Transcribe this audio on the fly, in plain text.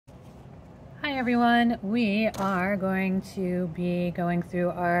Hi everyone, we are going to be going through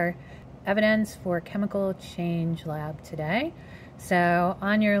our evidence for chemical change lab today. So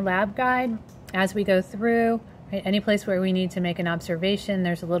on your lab guide, as we go through, any place where we need to make an observation,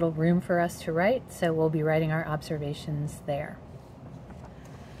 there's a little room for us to write, so we'll be writing our observations there.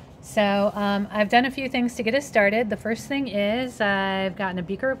 So I've done a few things to get us started. The first thing is I've gotten a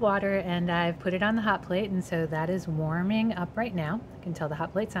beaker of water and I've put it on the hot plate, and so that is warming up right now. I can tell the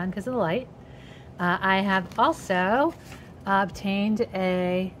hot plate's on because of the light. I have also obtained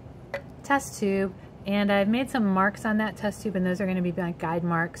a test tube, and I've made some marks on that test tube, and those are going to be my guide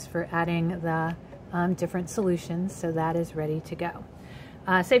marks for adding the different solutions, so that is ready to go.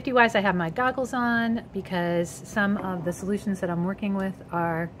 Safety wise, I have my goggles on because some of the solutions that I'm working with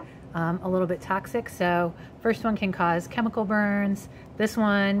are a little bit toxic. So first one can cause chemical burns. This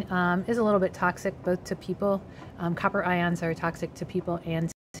one is a little bit toxic both to people. Copper ions are toxic to people and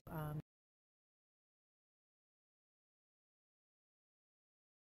to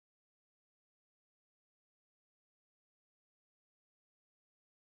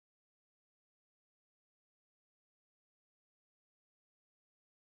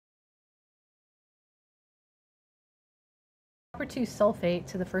copper 2 sulfate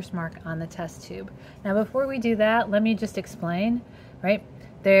to the first mark on the test tube. Now before we do that, let me just explain, right?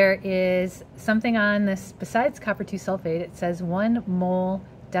 There is something on this besides copper 2 sulfate. It says 1 mole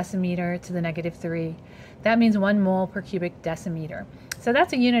decimeter to the -3. That means 1 mole per cubic decimeter. So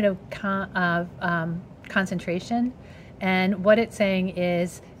that's a unit of concentration. And what it's saying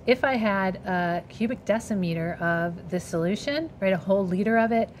is if I had a cubic decimeter of this solution, right, a whole liter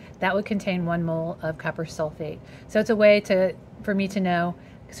of it, that would contain 1 mole of copper sulfate. So it's a way for me to know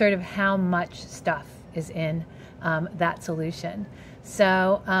sort of how much stuff is in that solution.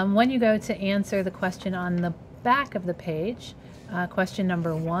 So when you go to answer the question on the back of the page, question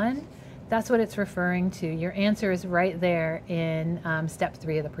number 1, that's what it's referring to. Your answer is right there in step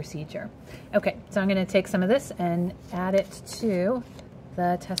 3 of the procedure. Okay, so I'm going to take some of this and add it to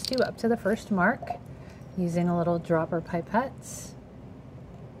the test tube up to the first mark using a little dropper pipette.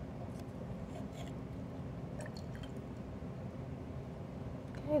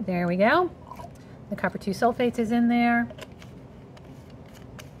 Okay, there we go. The copper 2 sulfate is in there.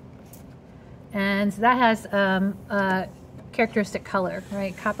 And that has a characteristic color,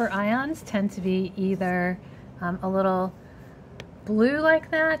 right? Copper ions tend to be either a little blue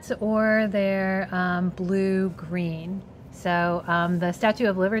like that, or they're blue-green. So the Statue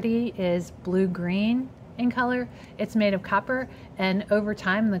of Liberty is blue-green in color. It's made of copper, and over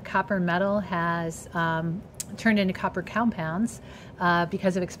time the copper metal has turned into copper compounds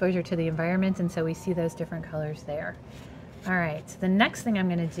because of exposure to the environment, and so we see those different colors there. All right, so the next thing I'm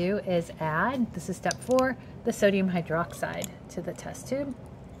going to do is add, this is step 4, the sodium hydroxide to the test tube.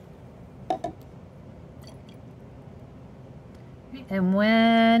 And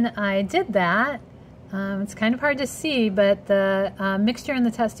when I did that, it's kind of hard to see, but the mixture in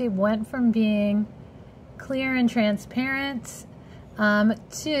the test tube went from being clear and transparent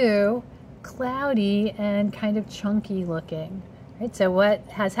to cloudy and kind of chunky looking. Right? So what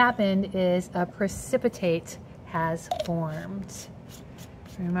has happened is a precipitate has formed.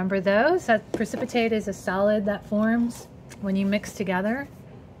 Remember those? That precipitate is a solid that forms when you mix together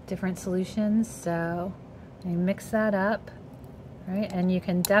different solutions. So you mix that up. Right, and you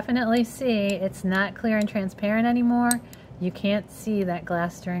can definitely see it's not clear and transparent anymore. You can't see that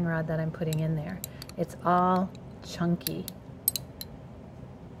glass stirring rod that I'm putting in there. It's all chunky.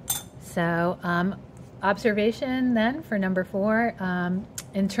 So observation then for number 4,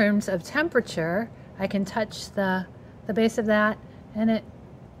 in terms of temperature, I can touch the base of that, and it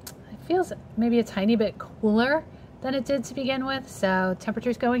feels maybe a tiny bit cooler than it did to begin with, so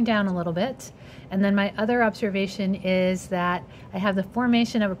temperature's going down a little bit. And then my other observation is that I have the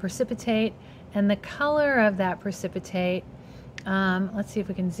formation of a precipitate, and the color of that precipitate, let's see if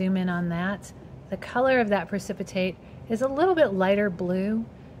we can zoom in on that. The color of that precipitate is a little bit lighter blue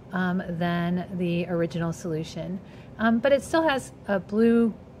than the original solution, but it still has a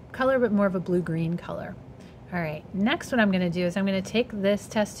blue color, but more of a blue-green color. All right, next what I'm going to do is I'm going to take this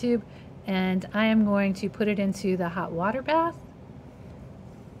test tube and I am going to put it into the hot water bath,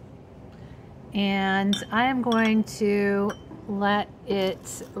 and I am going to let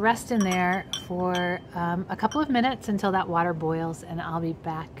it rest in there for a couple of minutes until that water boils, and I'll be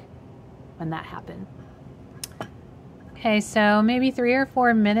back when that happens. Okay, so maybe 3 or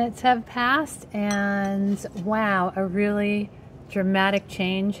 4 minutes have passed, and wow, a really dramatic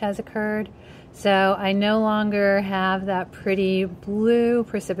change has occurred. So I no longer have that pretty blue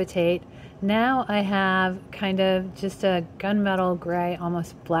precipitate. Now I have kind of just a gunmetal gray,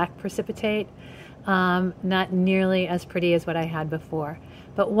 almost black precipitate. Not nearly as pretty as what I had before.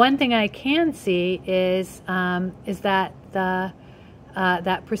 But one thing I can see is that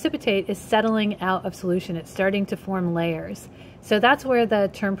that precipitate is settling out of solution. It's starting to form layers. So that's where the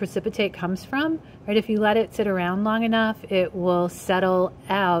term precipitate comes from, right? If you let it sit around long enough, it will settle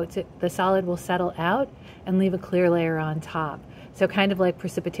out. The solid will settle out and leave a clear layer on top. So kind of like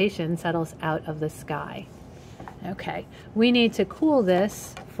precipitation settles out of the sky. Okay, we need to cool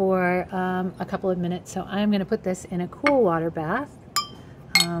this for a couple of minutes. So I'm gonna put this in a cool water bath,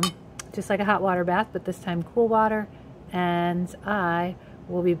 just like a hot water bath, but this time cool water, and I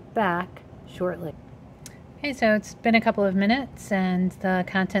will be back shortly. Okay, so it's been a couple of minutes and the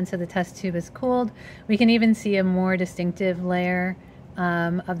contents of the test tube is cooled. We can even see a more distinctive layer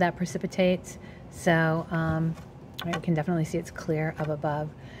of that precipitate. So we can definitely see it's clear up above.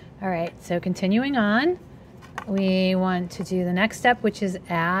 All right, so continuing on, we want to do the next step, which is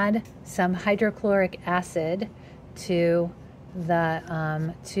add some hydrochloric acid to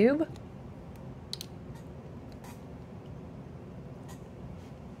the tube.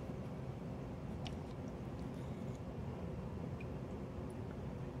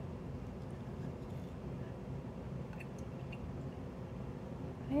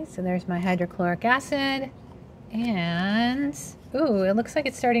 Okay, so there's my hydrochloric acid, and ooh, it looks like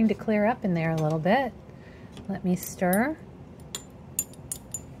it's starting to clear up in there a little bit. Let me stir.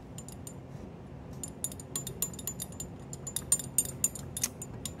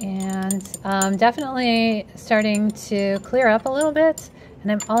 And definitely starting to clear up a little bit,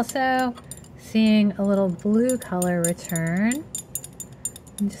 and I'm also seeing a little blue color return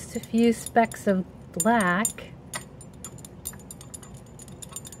and just a few specks of black.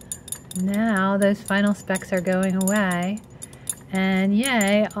 Now those final specks are going away, and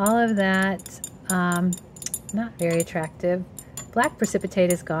yay, all of that not very attractive black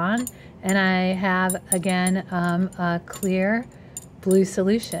precipitate is gone, and I have again a clear blue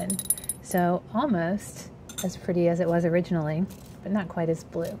solution. So almost as pretty as it was originally, but not quite as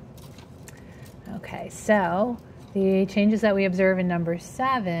blue. Okay, so the changes that we observe in number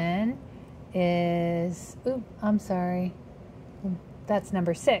 7 is, ooh, I'm sorry, that's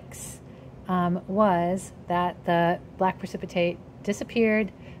number 6. Was that the black precipitate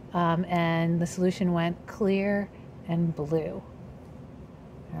disappeared and the solution went clear and blue.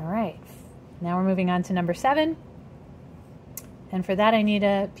 All right, now we're moving on to number 7. And for that I need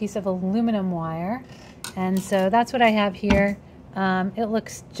a piece of aluminum wire. And so that's what I have here. It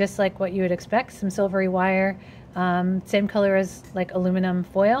looks just like what you would expect, some silvery wire, same color as like aluminum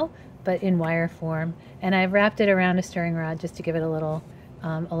foil, but in wire form. And I've wrapped it around a stirring rod just to give it a little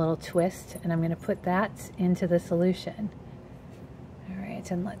twist, and I'm going to put that into the solution. All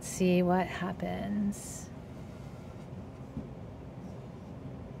right, and let's see what happens.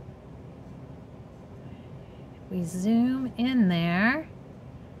 If we zoom in there,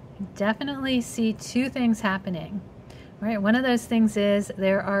 you definitely see two things happening. All right, one of those things is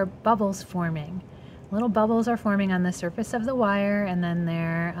there are bubbles forming. Little bubbles are forming on the surface of the wire, and then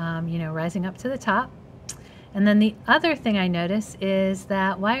they're rising up to the top. And then the other thing I notice is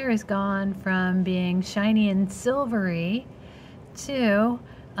that wire has gone from being shiny and silvery to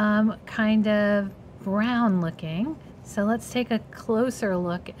kind of brown looking. So let's take a closer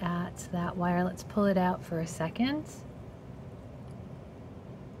look at that wire. Let's pull it out for a second.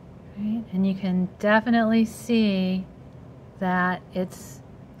 Right, and you can definitely see that it's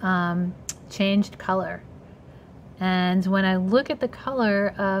changed color. And when I look at the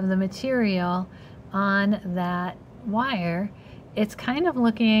color of the material on that wire, it's kind of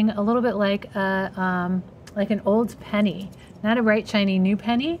looking a little bit like an old penny, not a bright shiny new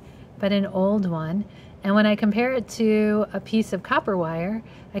penny, but an old one. And when I compare it to a piece of copper wire,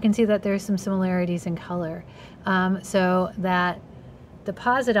 I can see that there's some similarities in color. So that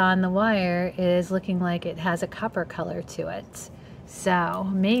deposit on the wire is looking like it has a copper color to it. So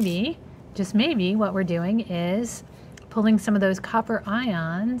maybe, just maybe, what we're doing is pulling some of those copper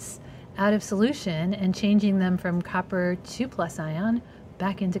ions out of solution and changing them from copper 2+ ion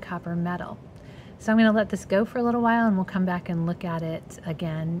back into copper metal. So I'm going to let this go for a little while, and we'll come back and look at it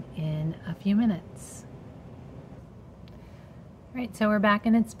again in a few minutes. All right, so we're back,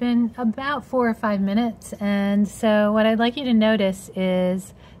 and it's been about 4 or 5 minutes. And so what I'd like you to notice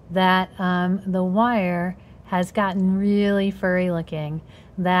is that the wire has gotten really furry looking.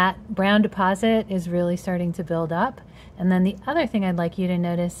 That brown deposit is really starting to build up. And then the other thing I'd like you to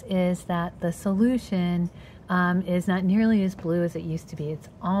notice is that the solution is not nearly as blue as it used to be. It's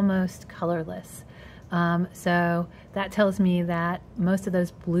almost colorless. So that tells me that most of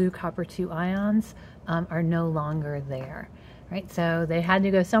those blue copper 2 ions are no longer there, right? So they had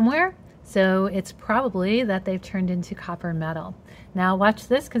to go somewhere. So it's probably that they've turned into copper metal. Now watch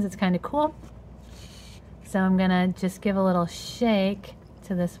this because it's kind of cool. So I'm gonna just give a little shake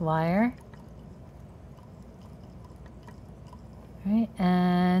to this wire. Right,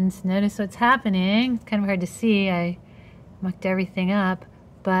 and notice what's happening. It's kind of hard to see. I mucked everything up,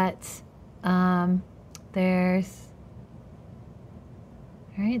 but there's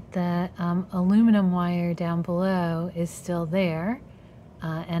the aluminum wire down below is still there,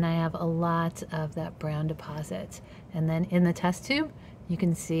 and I have a lot of that brown deposit. And then in the test tube, you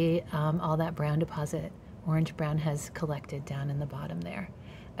can see all that brown deposit, orange brown, has collected down in the bottom there.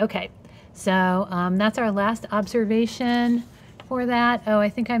 Okay, so that's our last observation for that. Oh, I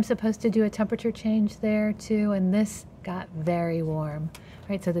think I'm supposed to do a temperature change there too, and this got very warm,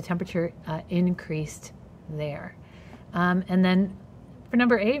 right? So the temperature increased there. And then for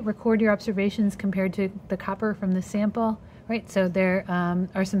number 8, record your observations compared to the copper from the sample, right? So there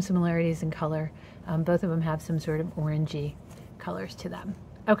are some similarities in color. Both of them have some sort of orangey colors to them.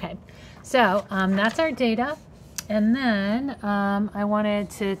 Okay, so that's our data. And then I wanted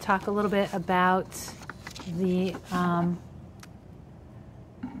to talk a little bit about the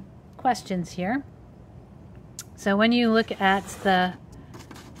questions here. So when you look at the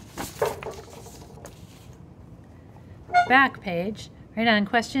back page, right on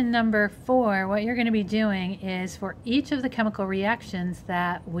question number 4, what you're going to be doing is for each of the chemical reactions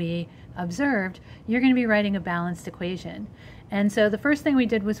that we observed, you're going to be writing a balanced equation. And so the first thing we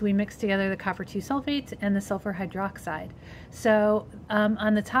did was we mixed together the copper 2 sulfate and the sulfur hydroxide. So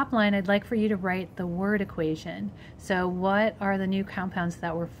on the top line, I'd like for you to write the word equation. So what are the new compounds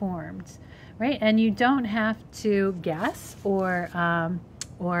that were formed, right? And you don't have to guess or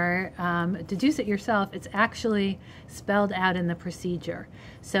deduce it yourself. It's actually spelled out in the procedure.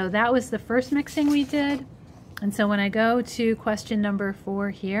 So that was the first mixing we did. And so when I go to question number 4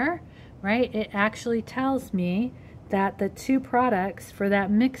 here, right, it actually tells me that the 2 products for that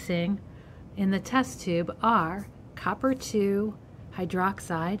mixing in the test tube are copper 2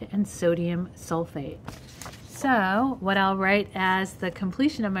 hydroxide and sodium sulfate. So what I'll write as the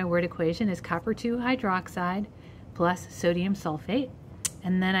completion of my word equation is copper 2 hydroxide plus sodium sulfate,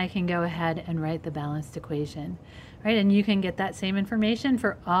 and then I can go ahead and write the balanced equation, right? And you can get that same information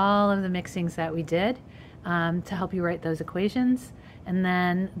for all of the mixings that we did to help you write those equations. And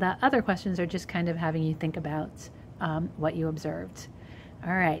then the other questions are just kind of having you think about what you observed.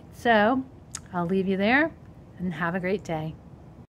 All right, so I'll leave you there and have a great day.